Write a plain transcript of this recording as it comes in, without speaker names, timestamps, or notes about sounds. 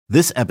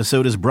This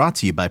episode is brought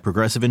to you by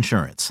Progressive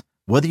Insurance.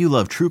 Whether you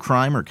love true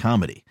crime or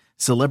comedy,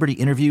 celebrity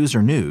interviews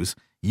or news,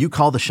 you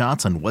call the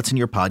shots on what's in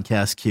your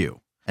podcast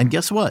queue. And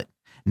guess what?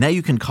 Now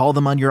you can call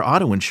them on your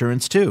auto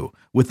insurance too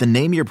with the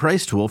Name Your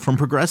Price tool from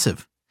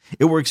Progressive.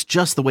 It works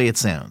just the way it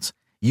sounds.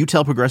 You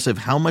tell Progressive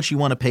how much you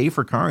want to pay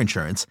for car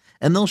insurance,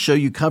 and they'll show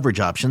you coverage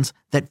options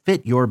that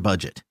fit your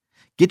budget.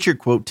 Get your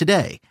quote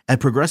today at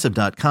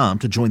Progressive.com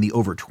to join the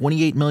over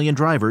 28 million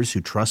drivers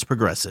who trust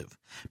Progressive.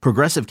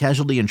 Progressive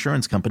Casualty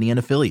Insurance Company and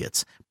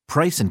Affiliates.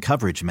 Price and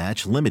coverage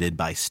match limited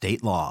by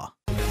state law.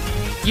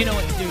 You know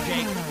what to do,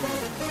 Jake.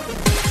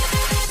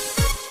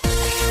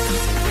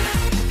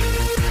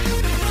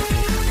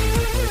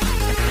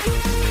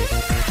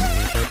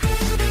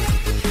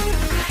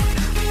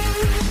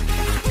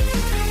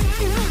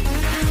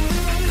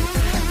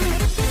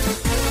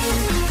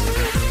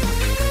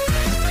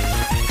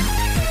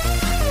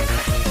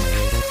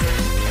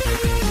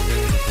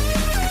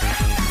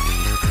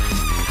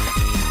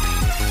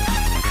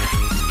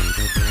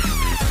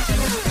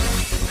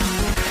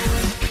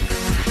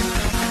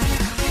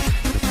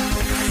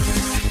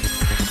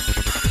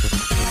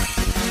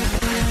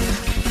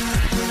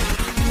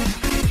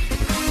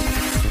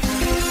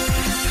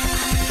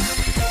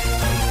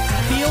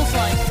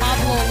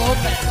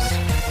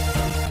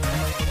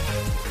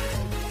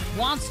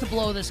 Wants to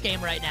blow this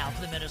game right now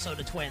for the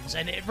Minnesota Twins,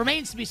 and it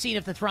remains to be seen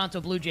if the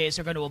Toronto Blue Jays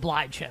are going to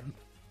oblige him.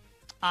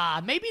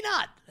 Maybe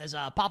not, as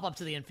a pop-up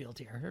to the infield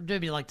here. Or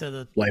maybe like to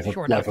the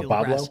short outfield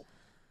grass.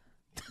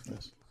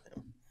 Yes.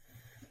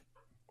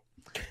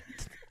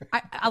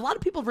 A lot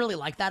of people really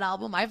like that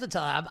album. I have to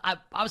tell you,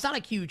 I was not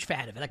a huge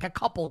fan of it. Like a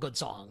couple good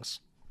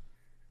songs.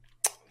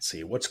 Let's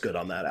see, what's good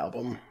on that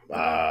album?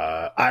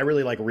 I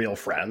really like Real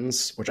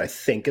Friends, which I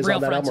think is Real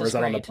on that Friends album, or is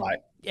that on the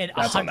great.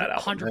 pie? That's on that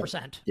album. 100%.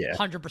 Right? Yeah.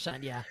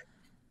 100%, yeah.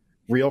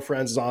 Real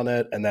Friends is on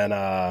it, and then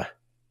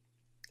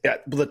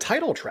the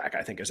title track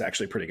I think is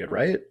actually pretty good,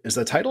 right? Is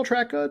the title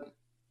track good?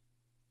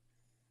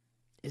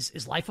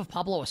 Is Life of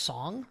Pablo a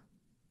song?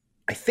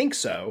 I think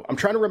so. I'm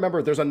trying to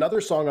remember. There's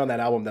another song on that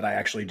album that I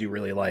actually do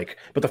really like,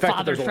 but the fact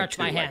Father that there's Stretch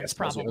only My two, Hands,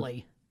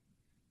 probably.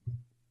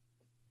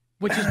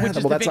 Which is the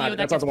video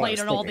that gets played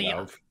on all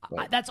the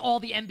that's all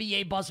the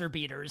NBA buzzer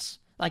beaters,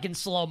 like in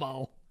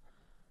slow-mo.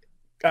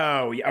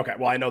 Oh, yeah. Okay.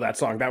 Well, I know that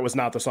song. That was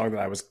not the song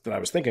that I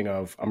was thinking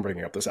of. I'm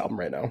bringing up this album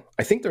right now.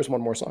 I think there's one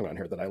more song on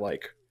here that I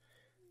like.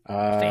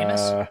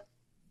 Famous.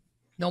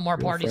 No More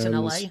Parties Friends. in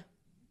LA.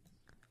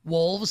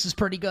 Wolves is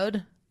pretty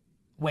good.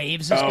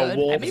 Waves is good.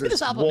 Maybe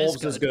this album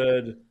is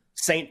good.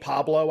 Saint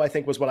Pablo, I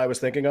think, was what I was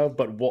thinking of,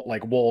 but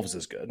like Wolves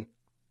is good.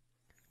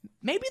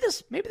 Maybe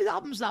the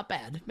album's not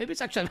bad. Maybe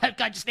it's actually,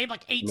 I just named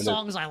like 8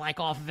 songs I like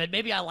off of it.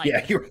 Maybe I like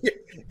it.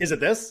 Is it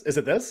this? Is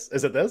it this?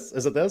 Is it this?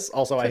 Is it this?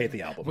 Also, I hate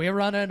the album. We're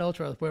on an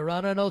ultra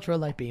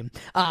light beam.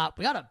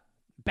 We got a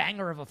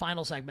banger of a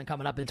final segment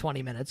coming up in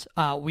 20 minutes.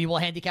 We will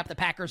handicap the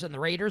Packers and the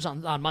Raiders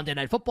on Monday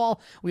Night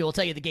Football. We will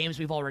tell you the games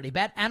we've already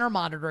bet and are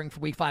monitoring for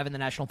Week 5 in the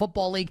National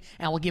Football League,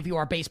 and we'll give you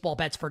our baseball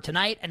bets for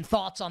tonight and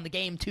thoughts on the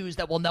game twos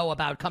that we'll know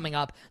about coming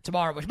up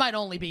tomorrow, which might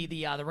only be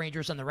the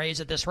Rangers and the Rays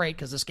at this rate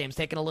because this game's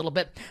taking a little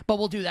bit, but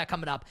we'll do that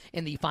coming up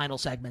in the final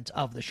segment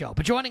of the show.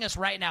 But joining us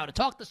right now to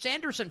talk the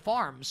Sanderson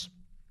Farms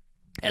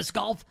as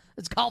golf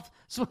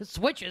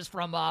switches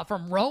from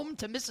Rome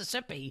to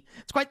Mississippi.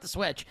 It's quite the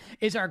switch.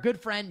 Is our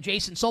good friend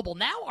Jason Sobel,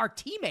 now our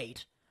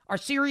teammate, our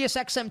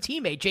SiriusXM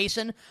teammate.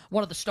 Jason,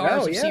 one of the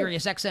stars of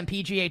SiriusXM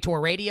PGA Tour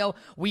Radio.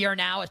 We are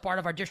now, as part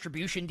of our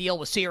distribution deal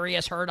with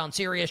Sirius, heard on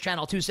Sirius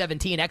Channel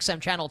 217,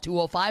 XM Channel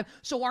 205.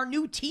 So our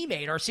new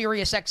teammate, our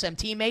SiriusXM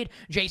teammate,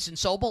 Jason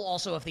Sobel,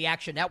 also of the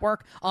Action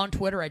Network, on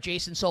Twitter at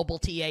Jason Sobel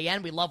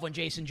TAN. We love when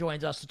Jason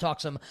joins us to talk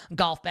some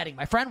golf betting.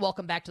 My friend,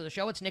 welcome back to the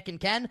show. It's Nick and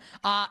Ken.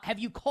 Have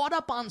you caught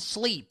up on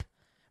sleep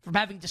from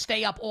having to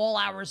stay up all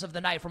hours of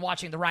the night from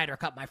watching the Ryder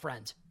Cup, my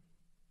friend?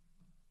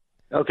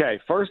 Okay,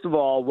 first of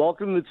all,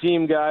 welcome to the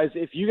team, guys.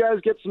 If you guys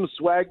get some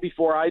swag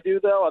before I do,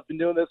 though, I've been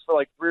doing this for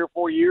like 3 or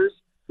 4 years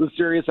with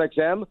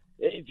SiriusXM.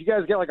 If you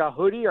guys get like a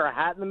hoodie or a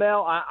hat in the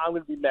mail, I'm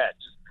going to be mad.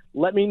 Just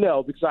let me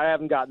know because I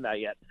haven't gotten that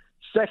yet.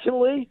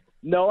 Secondly,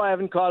 no, I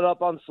haven't caught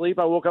up on sleep.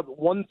 I woke up at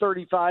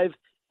 1:35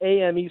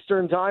 a.m.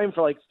 Eastern time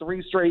for like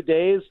 3 straight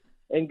days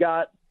and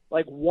got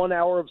like 1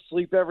 hour of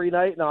sleep every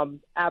night, and I'm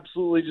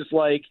absolutely just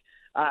like,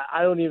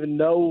 I don't even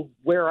know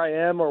where I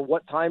am or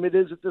what time it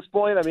is at this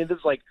point. I mean, this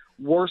is like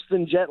worse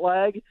than jet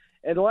lag.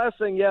 And the last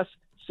thing, yes,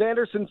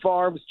 Sanderson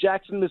Farms,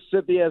 Jackson,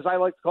 Mississippi, as I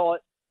like to call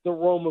it, the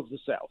Rome of the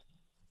South.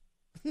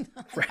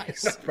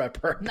 Nice.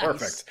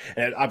 Perfect.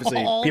 And obviously,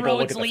 people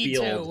look at the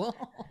field.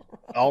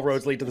 All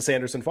roads lead to the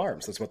Sanderson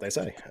Farms. That's what they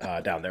say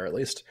down there, at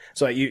least.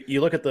 So you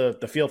look at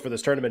the field for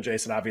this tournament,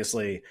 Jason.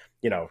 Obviously,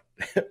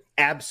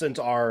 absent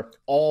are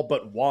all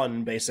but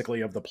one, basically,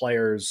 of the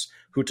players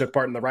who took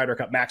part in the Ryder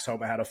Cup. Max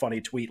Homa had a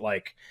funny tweet,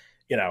 like,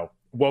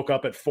 woke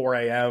up at 4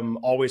 a.m.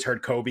 Always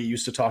heard Kobe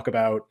used to talk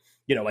about,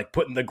 like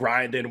putting the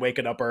grind in,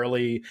 waking up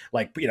early,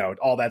 like,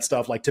 all that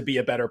stuff, like to be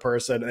a better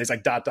person. And he's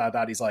like, ...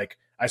 He's like,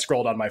 I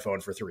scrolled on my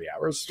phone for 3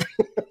 hours,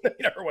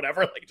 or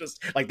whatever. Like,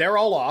 just like they're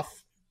all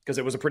off because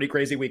it was a pretty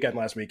crazy weekend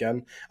last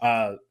weekend.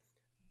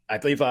 I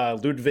believe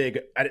Ludwig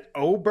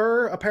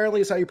Ober apparently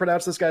is how you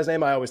pronounce this guy's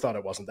name. I always thought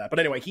it wasn't that. But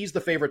anyway, he's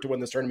the favorite to win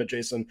this tournament,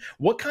 Jason.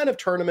 What kind of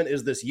tournament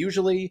is this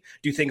usually?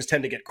 Do things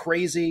tend to get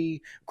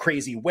crazy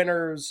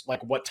winners?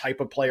 Like what type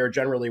of player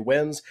generally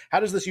wins? How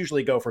does this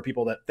usually go for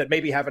people that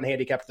maybe haven't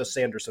handicapped the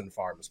Sanderson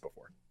farms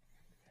before?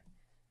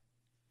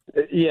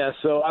 Yeah,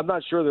 so I'm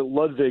not sure that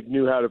Ludwig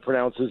knew how to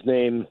pronounce his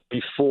name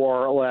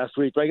before last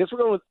week, but I guess we're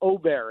going with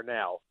Ober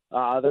now.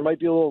 There might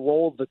be a little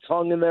roll of the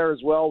tongue in there as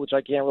well, which I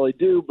can't really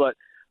do, but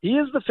he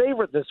is the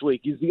favorite this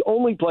week. He's the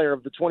only player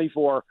of the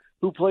 24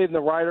 who played in the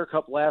Ryder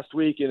Cup last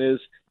week and is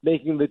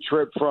making the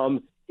trip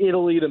from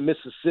Italy to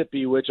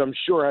Mississippi, which I'm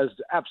sure has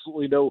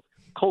absolutely no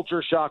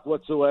culture shock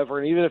whatsoever.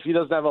 And even if he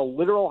doesn't have a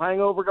literal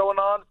hangover going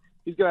on,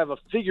 he's going to have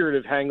a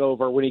figurative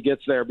hangover when he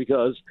gets there,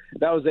 because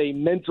that was a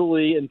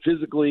mentally and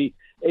physically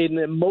and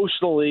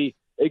emotionally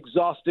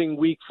exhausting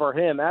week for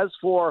him. As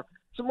for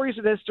some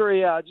recent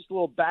history, just a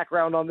little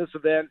background on this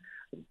event.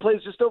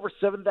 Plays just over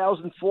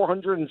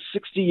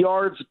 7,460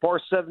 yards, par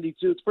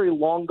 72. It's a pretty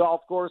long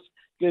golf course.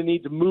 Going to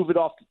need to move it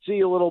off the tee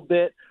a little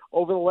bit.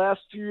 Over the last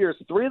few years,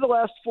 3 of the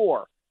last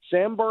 4,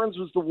 Sam Burns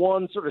was the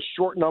one sort of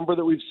short number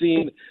that we've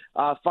seen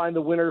find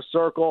the winner's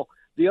circle.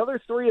 The other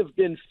 3 have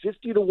been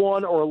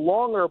 50-1 or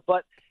longer,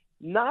 but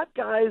not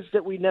guys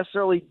that we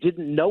necessarily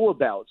didn't know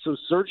about. So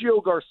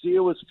Sergio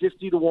Garcia was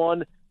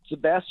 50-1.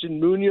 Sebastian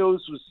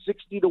Munoz was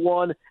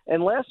 60-1.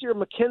 And last year,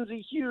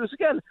 Mackenzie Hughes,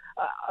 again,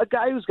 a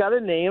guy who's got a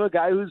name, a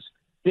guy who's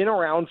been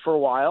around for a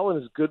while and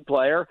is a good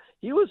player.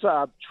 He was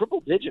triple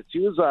digits. He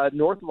was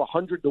north of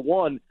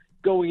 100-1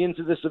 going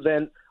into this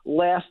event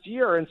last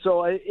year. And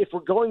so if we're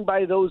going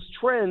by those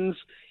trends,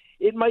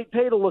 it might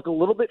pay to look a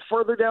little bit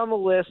further down the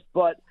list,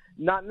 but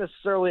not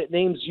necessarily at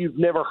names you've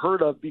never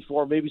heard of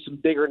before, maybe some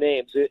bigger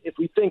names, if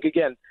we think,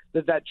 again,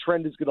 that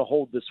trend is going to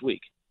hold this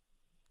week.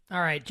 All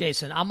right,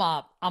 Jason,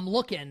 I'm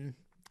looking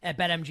at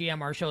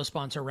BetMGM, our show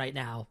sponsor, right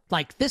now.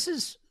 Like, this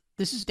is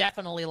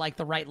definitely like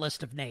the right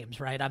list of names,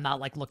 right? I'm not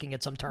like looking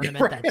at some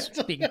tournament right.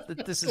 that's being.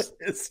 This is.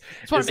 Just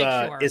want to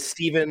make sure. Is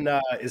Steven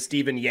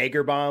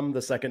Jagerbaum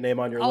the second name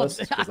on your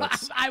list?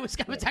 I was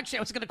going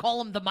to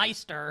call him the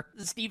Meister,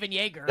 Steven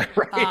Jaeger.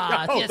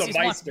 Right. Yes, the he's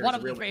Meister one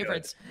of really the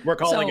favorites. Good. We're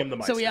calling him the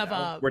Meister. So we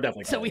have we're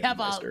definitely calling him the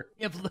Meister.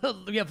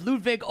 We have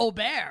Ludwig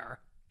Ober.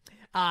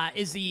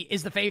 Is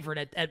the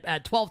favorite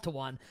at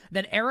 12-1.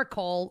 Then Eric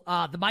Cole,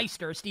 the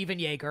Meister, Steven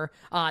Jaeger,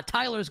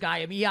 Tyler's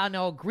guy,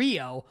 Emiliano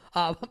Grillo,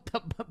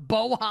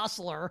 Bo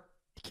Hostler,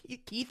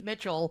 Keith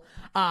Mitchell,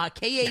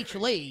 K.H.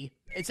 Lee.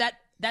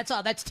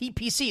 That's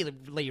TPC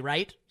Lee,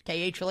 right?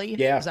 K.H. Lee?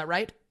 Yeah. Is that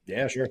right?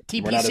 Yeah, sure.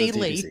 TPC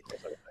Lee.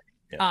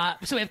 Yeah.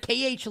 So we have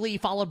K.H. Lee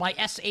followed by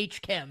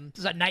S.H. Kim. This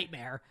is a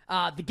nightmare.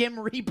 The Gim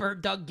Reaper,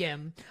 Doug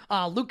Gim,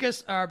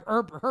 Lucas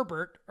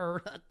Herbert,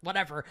 or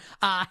whatever.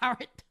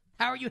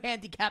 How are you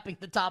handicapping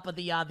the top of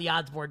the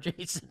odds board,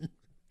 Jason?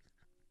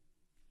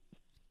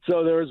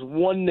 So there's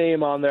one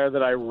name on there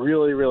that I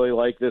really, really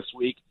like this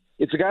week.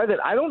 It's a guy that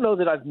I don't know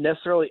that I've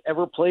necessarily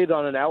ever played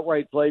on an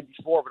outright play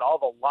before, but I'll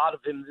have a lot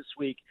of him this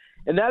week.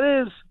 And that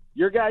is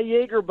your guy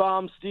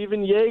Jagerbaum,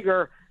 Steven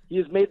Jaeger. He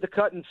has made the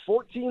cut in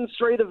 14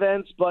 straight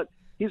events, but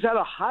he's had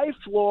a high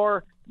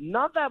floor,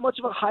 not that much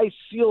of a high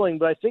ceiling,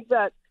 but I think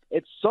that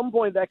at some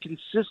point that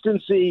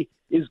consistency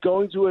is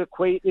going to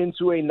equate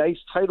into a nice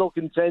title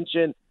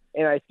contention.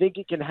 And I think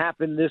it can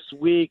happen this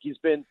week. He's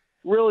been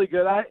really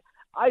good. I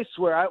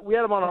swear, we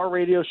had him on our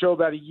radio show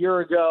about a year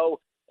ago,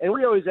 and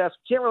we always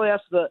can't really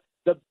ask the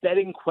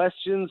betting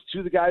questions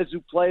to the guys who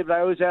play, but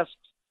I always ask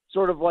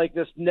sort of like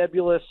this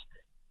nebulous,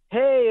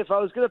 hey, if I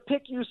was going to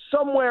pick you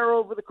somewhere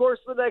over the course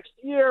of the next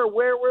year,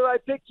 where would I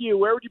pick you?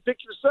 Where would you pick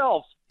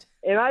yourself?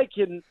 And I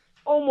can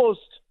almost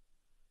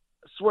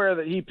swear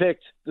that he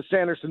picked the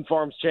Sanderson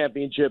Farms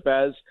Championship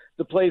as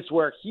the place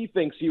where he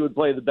thinks he would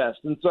play the best.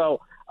 And so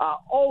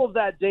all of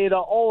that data,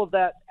 all of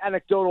that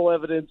anecdotal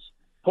evidence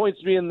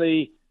points me in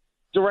the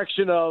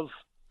direction of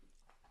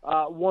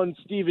one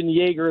Steven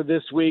Jaeger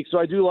this week. So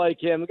I do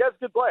like him. The guy's a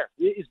good player.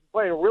 He's been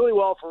playing really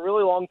well for a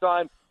really long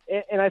time.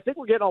 And I think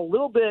we're getting a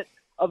little bit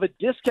of a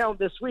discount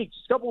this week.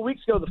 Just a couple of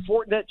weeks ago, the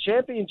Fortinet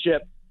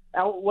Championship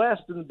out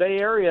west in the Bay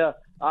Area,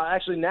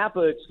 actually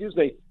Napa, excuse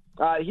me,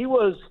 he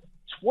was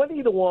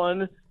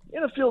 20-1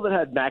 in a field that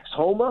had Max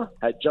Homa,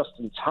 had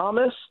Justin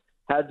Thomas,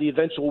 had the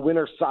eventual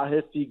winner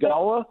Sahith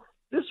Theegala.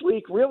 This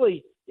week,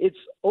 really, it's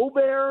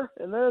Ober,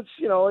 and then it's,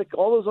 like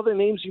all those other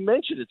names you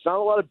mentioned. It's not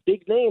a lot of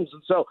big names,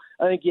 and so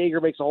I think Jaeger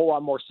makes a whole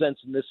lot more sense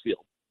in this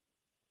field.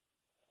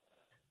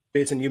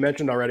 Jason, you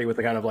mentioned already with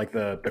the kind of like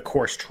the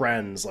course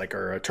trends, like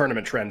or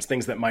tournament trends,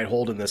 things that might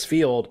hold in this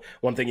field.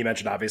 One thing you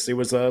mentioned obviously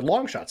was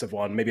long shots have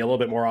won maybe a little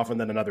bit more often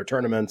than in other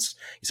tournaments.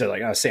 You said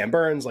like Sam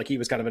Burns, like he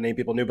was kind of a name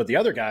people knew, but the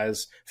other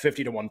guys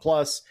 50-1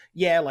 plus,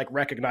 yeah, like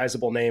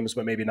recognizable names,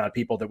 but maybe not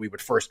people that we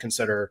would first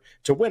consider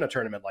to win a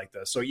tournament like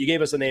this. So you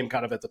gave us a name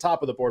kind of at the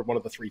top of the board, one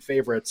of the 3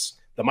 favorites,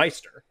 the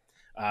Meister.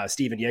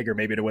 Steven Jaeger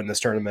maybe to win this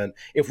tournament.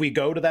 If we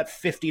go to that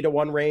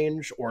 50-1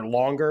 range or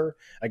longer,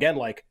 again,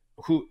 like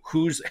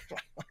who is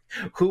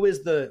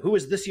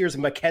this year's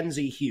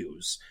Mackenzie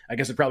Hughes? I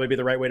guess it'd probably be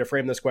the right way to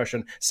frame this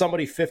question.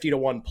 Somebody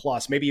 50-1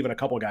 plus, maybe even a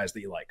couple guys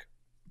that you like.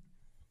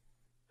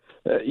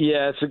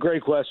 Yeah, it's a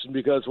great question,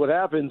 because what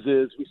happens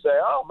is we say,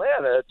 oh,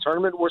 man, a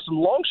tournament where some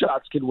long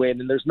shots can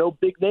win and there's no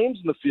big names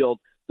in the field.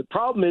 The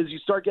problem is you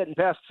start getting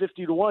past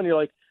 50-1, you're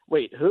like,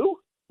 wait, who?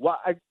 Why?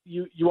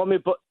 You want me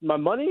to put my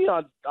money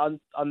on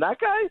that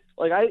guy?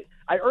 Like,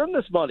 I earned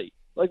this money.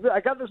 Like, I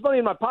got this money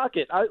in my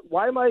pocket.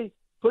 Why am I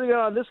putting it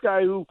on this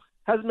guy who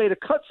hasn't made a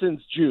cut since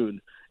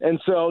June?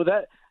 And so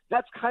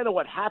that's kind of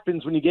what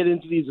happens when you get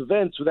into these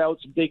events without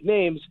some big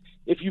names.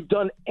 If you've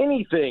done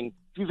anything,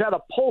 if you've had a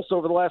pulse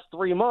over the last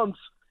 3 months,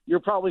 you're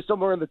probably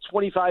somewhere in the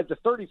 25 to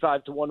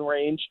 35-1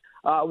 range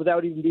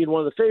without even being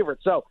one of the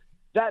favorites. So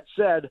that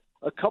said,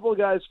 a couple of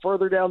guys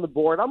further down the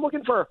board, I'm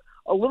looking for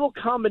a little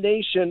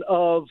combination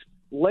of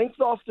length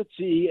off the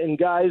tee and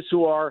guys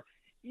who are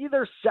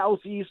either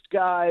Southeast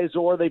guys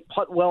or they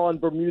putt well on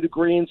Bermuda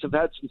greens, have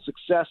had some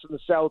success in the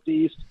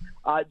Southeast,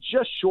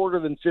 just shorter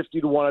than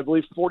 50-1, I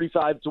believe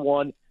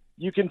 45-1.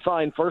 You can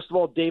find, first of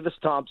all, Davis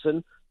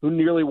Thompson, who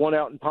nearly won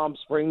out in Palm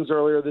Springs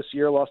earlier this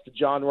year, lost to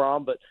John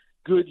Rahm, but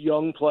good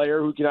young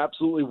player who can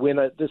absolutely win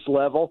at this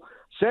level.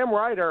 Sam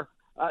Ryder,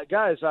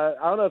 guys, I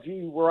don't know if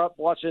you were up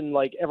watching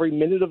like every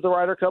minute of the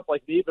Ryder Cup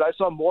like me, but I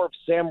saw more of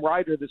Sam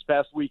Ryder this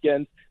past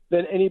weekend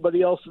than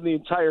anybody else in the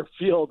entire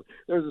field.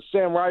 There was a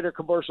Sam Ryder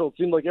commercial, it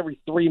seemed like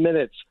every 3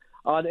 minutes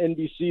on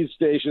NBC's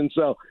station.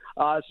 So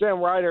Sam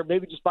Ryder,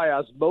 maybe just by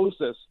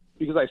osmosis,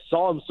 because I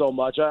saw him so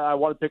much, I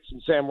want to pick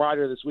some Sam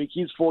Ryder this week.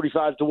 He's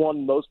 45-1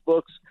 in most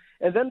books.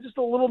 And then just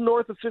a little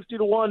north of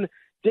 50-1,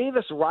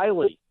 Davis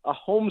Riley, a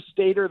home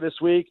stater this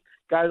week,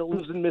 guy that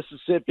lives in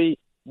Mississippi,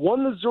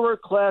 won the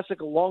Zurich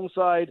Classic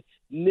alongside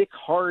Nick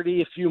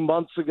Hardy a few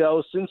months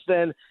ago. Since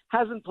then,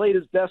 hasn't played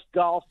his best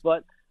golf,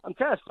 but I'm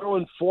kind of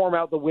throwing form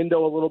out the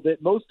window a little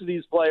bit. Most of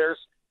these players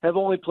have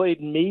only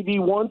played maybe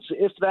once,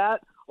 if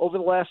that, over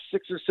the last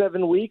 6 or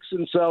 7 weeks.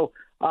 And so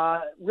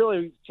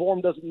really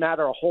form doesn't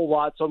matter a whole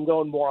lot, so I'm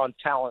going more on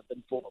talent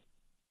than form.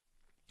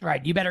 All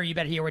right, you better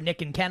hear with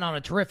Nick and Ken on a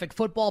terrific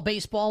football,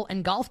 baseball,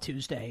 and golf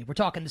Tuesday. We're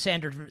talking to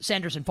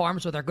Sanderson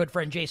Farms with our good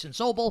friend Jason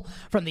Sobel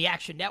from the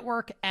Action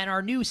Network and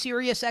our new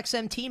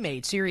SiriusXM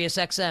teammate,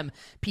 SiriusXM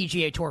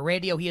PGA Tour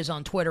Radio. He is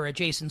on Twitter at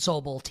Jason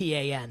Sobel,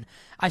 TAN.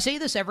 I say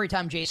this every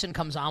time Jason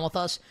comes on with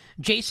us.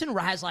 Jason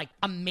has like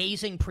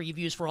amazing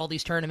previews for all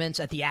these tournaments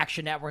at the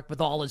Action Network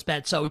with all his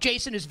bets. So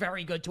Jason is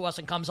very good to us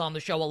and comes on the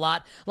show a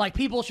lot. Like,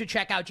 people should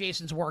check out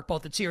Jason's work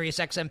both at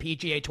SiriusXM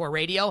PGA Tour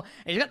Radio.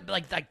 And he's got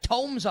like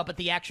tomes up at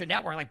the Action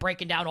Network, like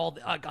breaking down all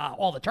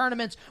the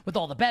tournaments with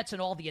all the bets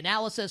and all the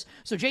analysis.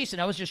 So Jason,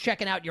 I was just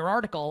checking out your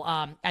article.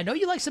 I know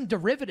you like some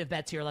derivative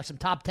bets here, like some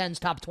top 10s,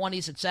 top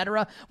 20s,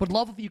 etc. Would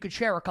love if you could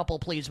share a couple,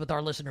 please, with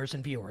our listeners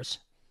and viewers.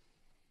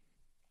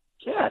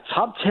 Yeah,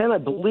 top 10, I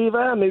believe.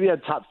 Maybe I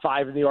had top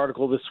 5 in the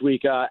article this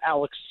week.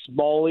 Alex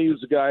Smalley,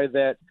 who's a guy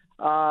that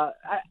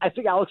I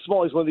think Alex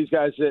Smalley is one of these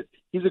guys that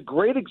he's a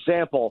great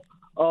example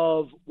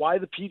of why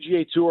the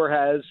PGA Tour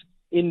has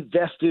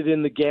invested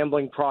in the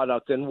gambling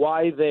product and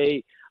why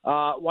they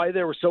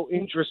were so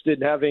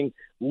interested in having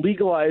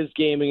legalized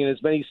gaming in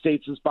as many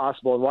states as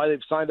possible and why they've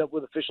signed up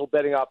with official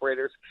betting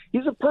operators.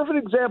 He's a perfect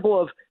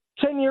example of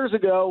 10 years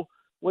ago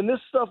when this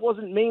stuff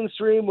wasn't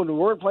mainstream, when we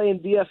weren't playing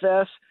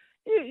DFS.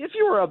 If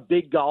you were a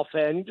big golf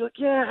fan, you'd be like,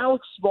 yeah,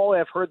 Alex Smalley,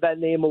 I've heard that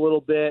name a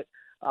little bit.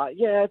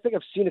 Yeah, I think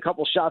I've seen a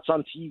couple shots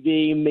on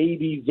TV,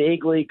 maybe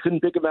vaguely, couldn't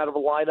pick him out of a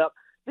lineup.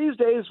 These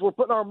days, we're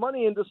putting our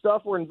money into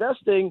stuff. We're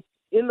investing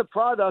in the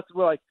product.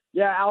 We're like,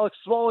 yeah, Alex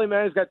Smalley,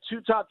 man, he's got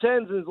 2 top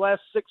 10s in his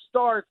last 6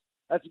 starts.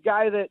 That's a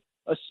guy that,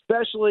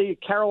 especially a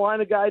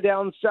Carolina guy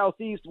down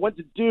Southeast, went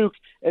to Duke,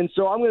 and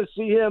so I'm going to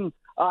see him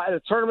at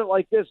a tournament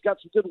like this, got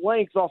some good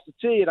length off the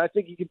tee, and I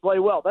think he can play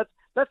well.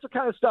 That's the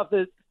kind of stuff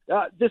that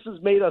this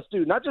has made us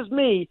do. Not just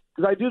me,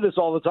 because I do this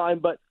all the time,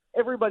 but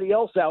everybody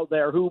else out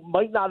there who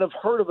might not have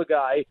heard of a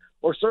guy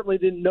or certainly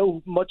didn't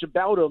know much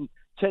about him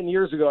 10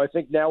 years ago. I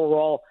think now we're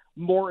all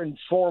more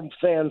informed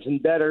fans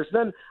and bettors.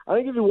 Then I'm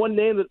going to give you one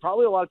name that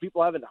probably a lot of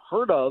people haven't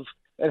heard of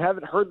and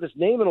haven't heard this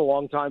name in a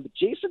long time, but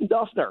Jason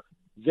Duffner,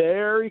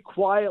 very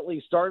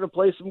quietly starting to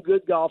play some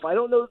good golf. I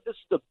don't know if this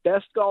is the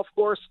best golf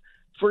course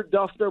for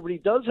Duffner, but he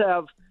does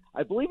have,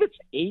 I believe it's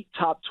 8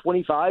 top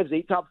 25s,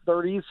 8 top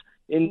 30s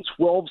in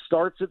 12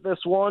 starts at this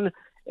one.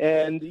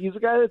 And he's a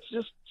guy that's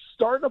just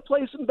starting to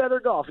play some better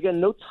golf. Again,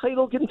 no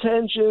title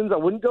contentions. I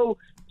wouldn't go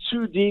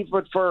too deep,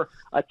 but for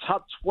a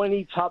top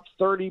 20, top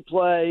 30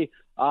 play,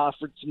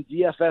 for some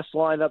DFS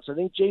lineups, I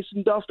think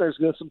Jason Duffner is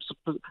going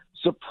to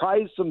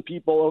surprise some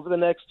people over the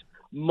next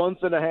month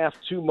and a half,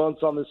 2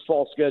 months on this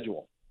fall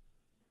schedule.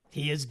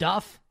 He is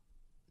Duff,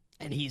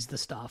 and he's the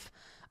stuff.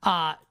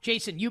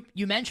 Jason,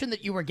 you mentioned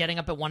that you were getting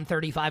up at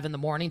 1:35 in the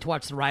morning to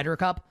watch the Ryder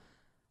Cup.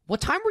 What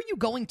time were you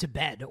going to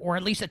bed, or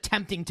at least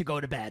attempting to go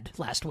to bed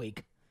last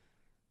week?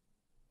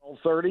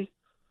 12:30.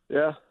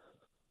 Yeah.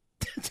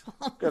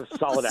 Got a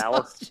solid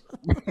hour.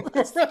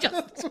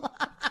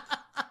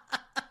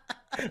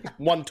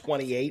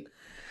 1:28.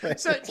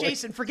 So,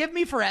 Jason, forgive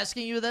me for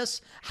asking you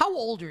this. How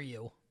old are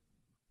you?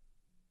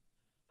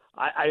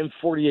 I am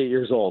 48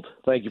 years old.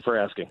 Thank you for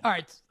asking. All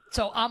right.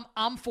 So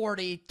I'm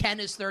 40, Ken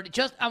is 30.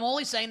 I'm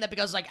only saying that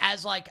because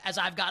as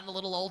I've gotten a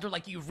little older,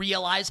 like you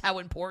realize how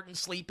important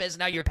sleep is.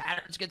 Now your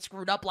patterns get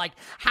screwed up. Like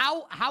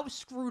how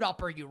screwed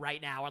up are you right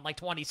now in like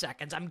 20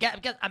 seconds? I'm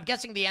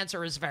guessing the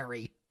answer is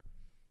very.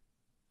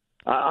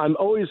 I'm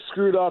always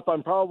screwed up.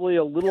 I'm probably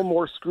a little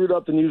more screwed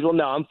up than usual.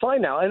 No, I'm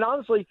fine now. And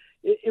honestly,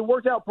 it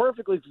worked out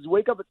perfectly because you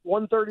wake up at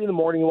 1:30 in the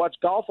morning, you watch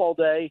golf all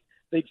day.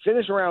 They'd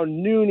finish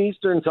around noon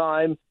Eastern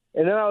time.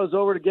 And then I was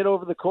over to get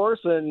over the course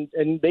and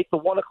make the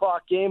 1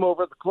 o'clock game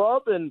over at the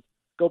club and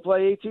go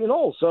play 18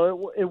 holes.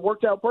 So it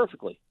worked out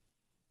perfectly.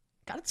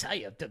 Gotta tell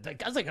you, the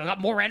guy's like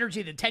got more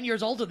energy than 10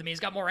 years older than me.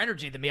 He's got more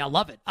energy than me. I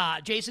love it.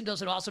 Jason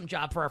does an awesome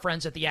job for our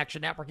friends at the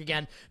Action Network.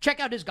 Again, check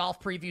out his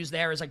golf previews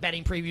there. His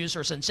betting previews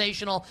are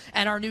sensational.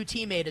 And our new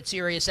teammate at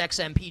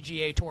SiriusXM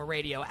PGA Tour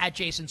Radio at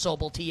Jason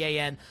Sobel,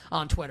 TAN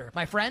on Twitter.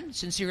 My friend,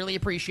 sincerely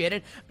appreciate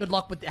it. Good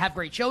luck have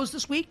great shows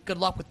this week. Good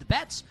luck with the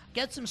bets.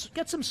 Get some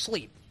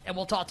sleep. And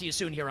we'll talk to you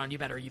soon here on You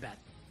Bet or You Bet.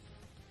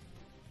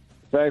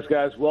 Thanks,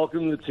 guys.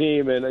 Welcome to the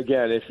team. And,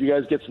 again, if you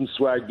guys get some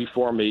swag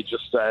before me,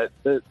 just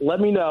let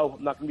me know.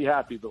 I'm not going to be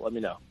happy, but let me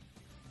know.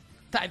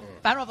 I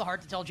don't have the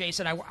heart to tell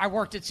Jason. I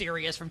worked at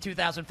Sirius from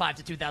 2005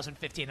 to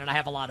 2015, and I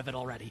have a lot of it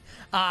already.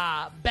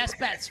 Best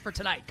bets for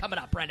tonight coming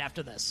up right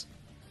after this.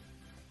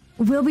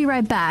 We'll be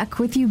right back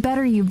with You Bet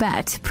or You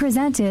Bet,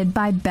 presented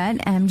by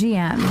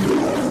BetMGM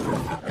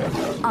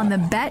on the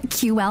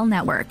BetQL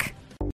Network.